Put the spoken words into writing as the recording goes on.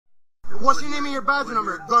What's your name and your badge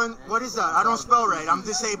number? Gun, what is that? I don't spell right. I'm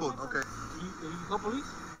disabled. Okay. You call police?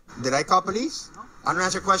 Did I call police? I don't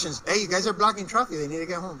answer questions. Hey, you guys are blocking traffic. They need to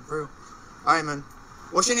get home, for real. All right, man.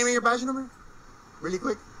 What's your name and your badge number? Really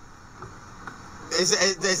quick. Is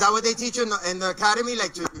that what they teach you in the academy,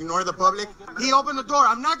 like to ignore the public? He opened the door.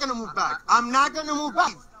 I'm not going to move back. I'm not going to move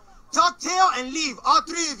back. Tuck tail and leave, all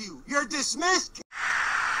three of you. You're dismissed.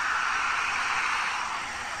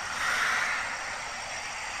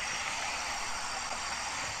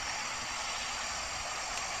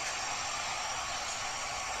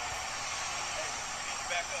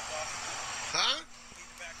 Back up, boss. Huh? You need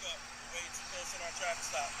to back up. You're way too close in our traffic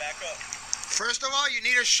stop. Back up. First of all, you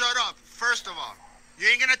need to shut up. First of all. You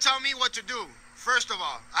ain't gonna tell me what to do. First of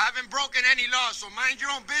all. I haven't broken any laws, so mind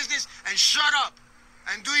your own business and shut up.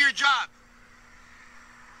 And do your job.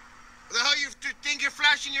 What the hell you think you're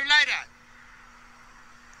flashing your light at?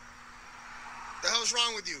 The hell's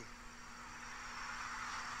wrong with you?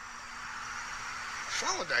 What's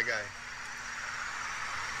wrong with that guy?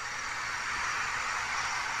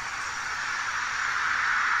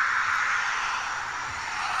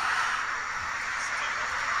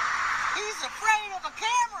 He's afraid of a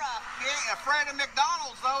camera. He ain't afraid of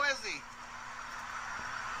McDonald's, though, is he?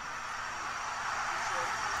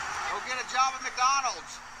 Go get a job at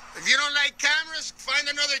McDonald's. If you don't like cameras, find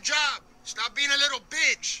another job. Stop being a little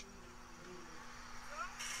bitch.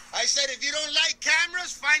 I said, if you don't like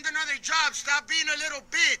cameras, find another job. Stop being a little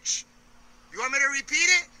bitch. You want me to repeat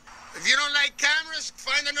it? If you don't like cameras,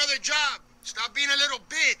 find another job. Stop being a little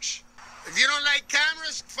bitch. If you don't like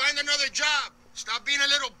cameras, find another job. Stop being a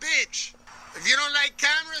little bitch. If you don't like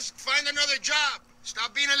cameras, find another job.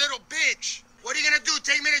 Stop being a little bitch. What are you gonna do?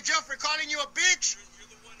 Take me to jail for calling you a bitch?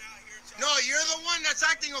 You're the one out here. No, you're the one that's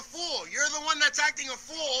acting a fool. You're the one that's acting a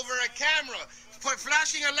fool over a camera.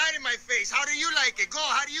 Flashing a light in my face. How do you like it? Go,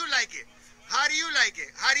 how do you like it? How do you like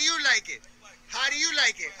it? How do you like it? How do you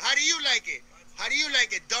like it? How do you like it? How do you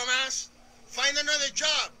like it, dumbass? Find another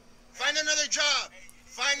job. Find another job.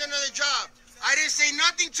 Find another job. I didn't say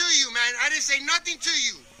nothing to you, man. I didn't say nothing to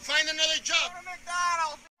you. Find another job. Go to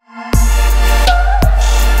McDonald's.